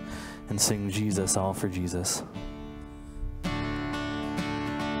us and sing Jesus, All for Jesus.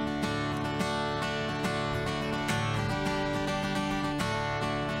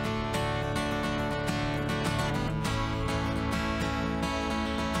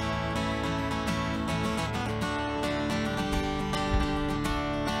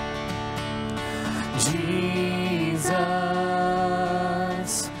 Jesus,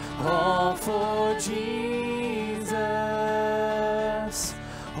 all for Jesus,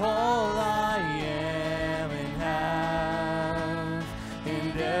 all I am and have,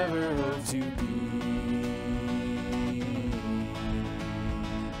 and ever hope to be.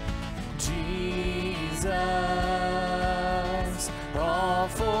 Jesus, all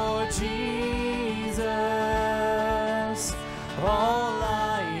for Jesus, all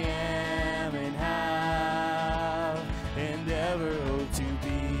I am and have, and ever hope to be.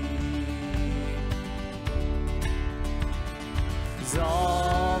 'Cause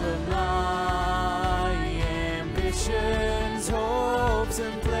all of my ambitions, hopes,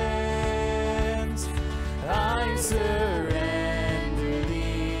 and plans, I surrender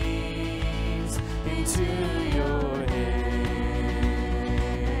these into your hands.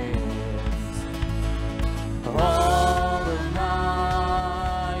 All of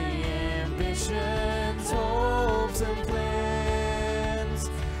my ambitions, hopes, and plans,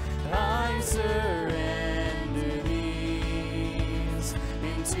 I surrender these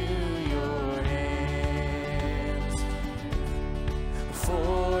into your hands.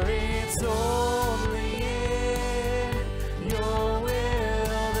 For it's only in your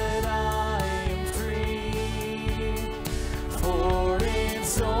will that I am free. For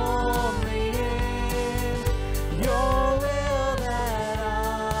it's only in your will that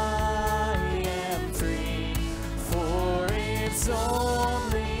I am free. For it's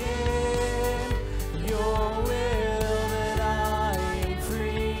only in your will that I am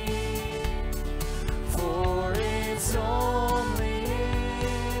free. For it's only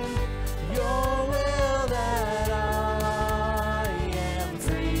in your will that I am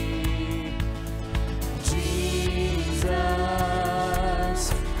free. Jesus,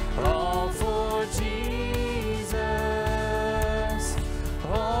 all for Jesus,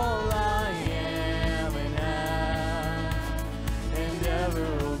 all I am and have, and ever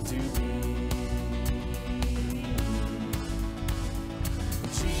hope to be.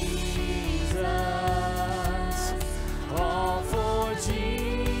 Jesus, all for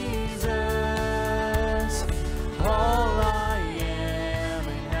Jesus, all I am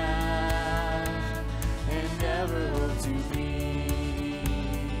and have, and ever hope to be.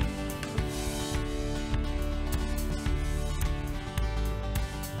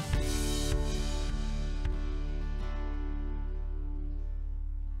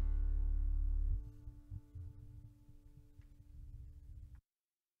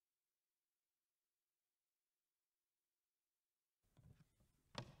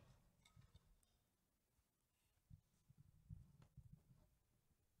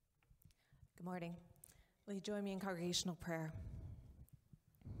 Good morning. Will you join me in congregational prayer?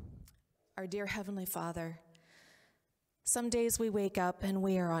 Our dear Heavenly Father, some days we wake up and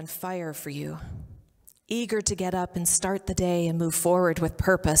we are on fire for you, eager to get up and start the day and move forward with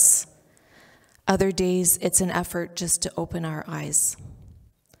purpose. Other days it's an effort just to open our eyes.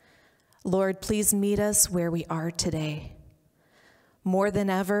 Lord, please meet us where we are today. More than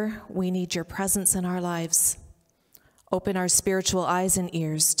ever, we need your presence in our lives. Open our spiritual eyes and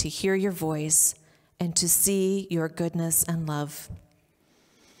ears to hear your voice and to see your goodness and love.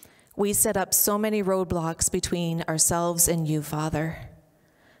 We set up so many roadblocks between ourselves and you, Father.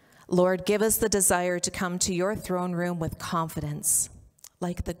 Lord, give us the desire to come to your throne room with confidence,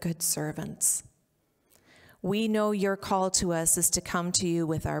 like the good servants. We know your call to us is to come to you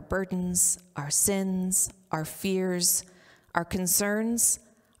with our burdens, our sins, our fears, our concerns,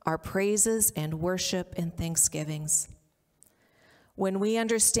 our praises and worship and thanksgivings. When we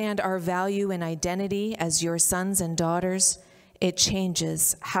understand our value and identity as your sons and daughters, it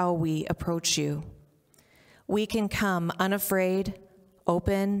changes how we approach you. We can come unafraid,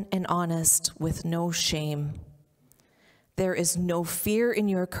 open and honest with no shame. There is no fear in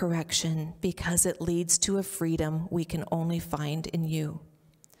your correction because it leads to a freedom we can only find in you.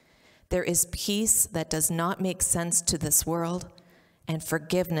 There is peace that does not make sense to this world and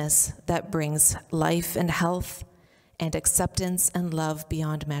forgiveness that brings life and health and acceptance and love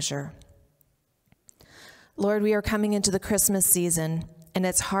beyond measure. Lord, we are coming into the Christmas season, and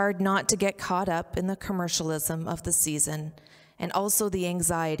it's hard not to get caught up in the commercialism of the season and also the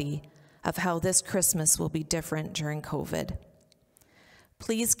anxiety of how this Christmas will be different during COVID.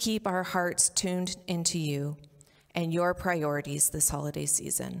 Please keep our hearts tuned into you and your priorities this holiday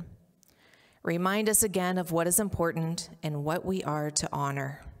season. Remind us again of what is important and what we are to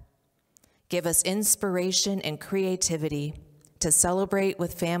honor. Give us inspiration and creativity to celebrate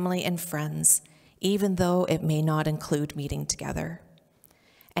with family and friends, even though it may not include meeting together.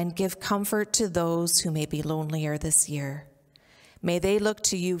 And give comfort to those who may be lonelier this year. May they look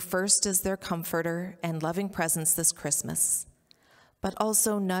to you first as their comforter and loving presence this Christmas, but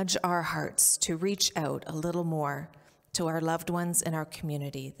also nudge our hearts to reach out a little more to our loved ones in our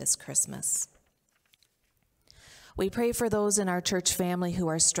community this Christmas. We pray for those in our church family who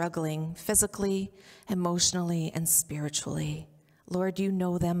are struggling physically, emotionally, and spiritually. Lord, you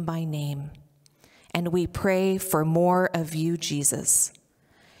know them by name. And we pray for more of you, Jesus.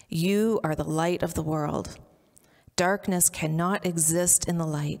 You are the light of the world. Darkness cannot exist in the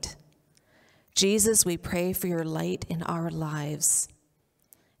light. Jesus, we pray for your light in our lives.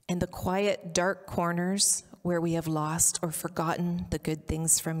 In the quiet, dark corners where we have lost or forgotten the good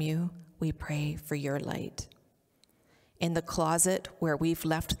things from you, we pray for your light. In the closet where we've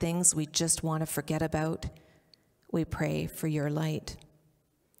left things we just want to forget about, we pray for your light.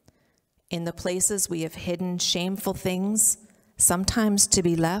 In the places we have hidden shameful things, sometimes to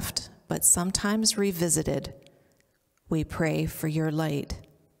be left, but sometimes revisited, we pray for your light.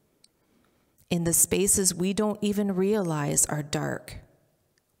 In the spaces we don't even realize are dark,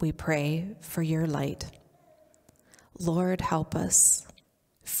 we pray for your light. Lord, help us,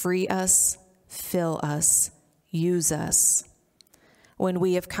 free us, fill us, use us. When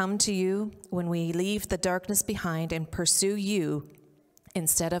we have come to you, when we leave the darkness behind and pursue you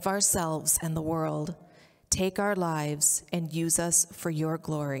instead of ourselves and the world, take our lives and use us for your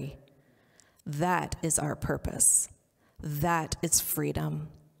glory. That is our purpose. That is freedom.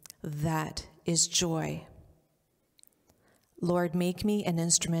 That is joy. Lord, make me an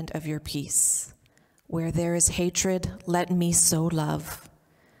instrument of your peace. Where there is hatred, let me sow love.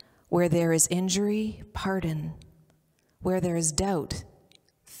 Where there is injury, pardon. Where there is doubt,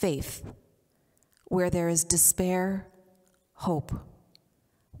 faith. Where there is despair, hope.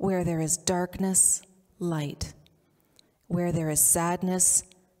 Where there is darkness, light. Where there is sadness,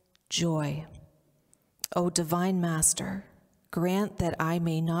 joy. O divine Master, grant that I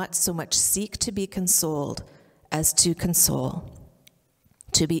may not so much seek to be consoled as to console,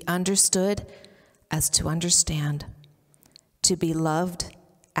 to be understood as to understand, to be loved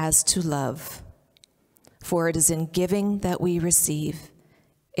as to love. For it is in giving that we receive,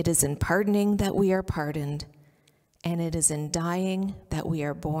 it is in pardoning that we are pardoned, and it is in dying that we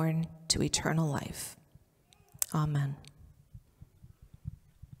are born to eternal life. Amen.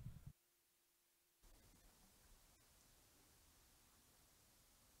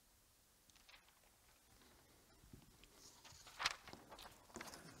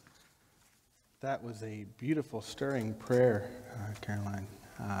 That was a beautiful, stirring prayer, Caroline.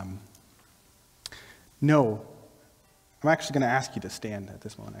 No, I'm actually going to ask you to stand at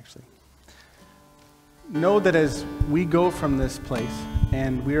this moment, actually. Know that as we go from this place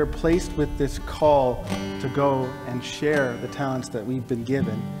and we are placed with this call to go and share the talents that we've been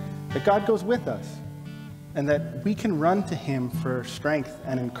given, that God goes with us and that we can run to him for strength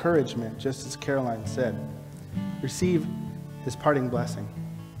and encouragement, just as Caroline said. Receive his parting blessing.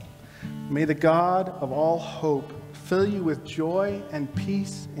 May the God of all hope fill you with joy and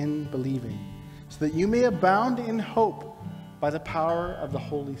peace in believing, so that you may abound in hope by the power of the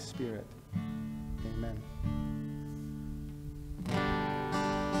Holy Spirit. Amen.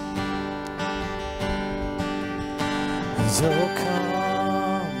 So come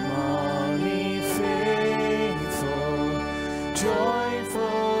on, ye faithful,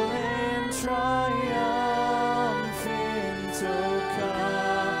 joyful and triumphant, so come.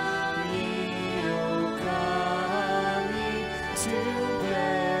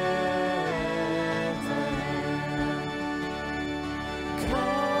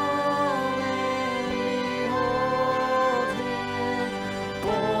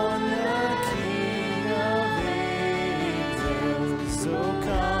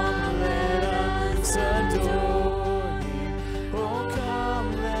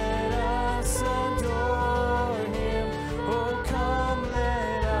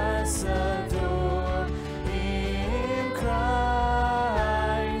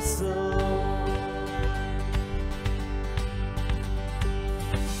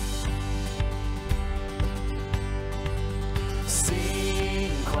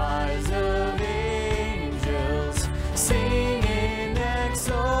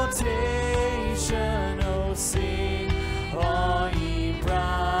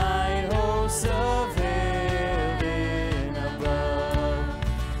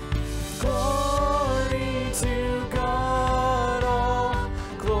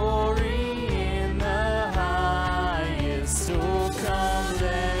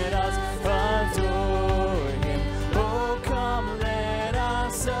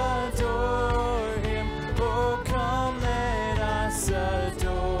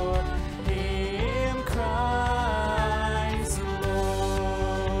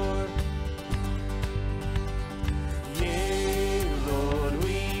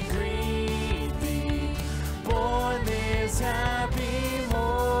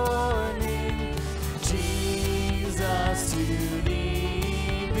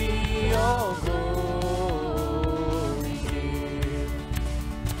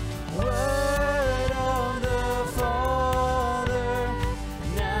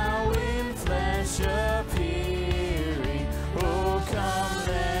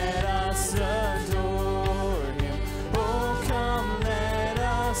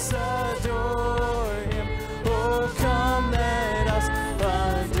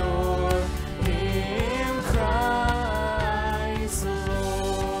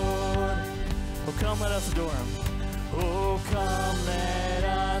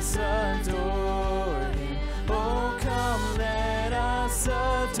 adore him. Oh, come, let us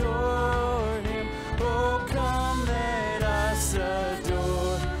adore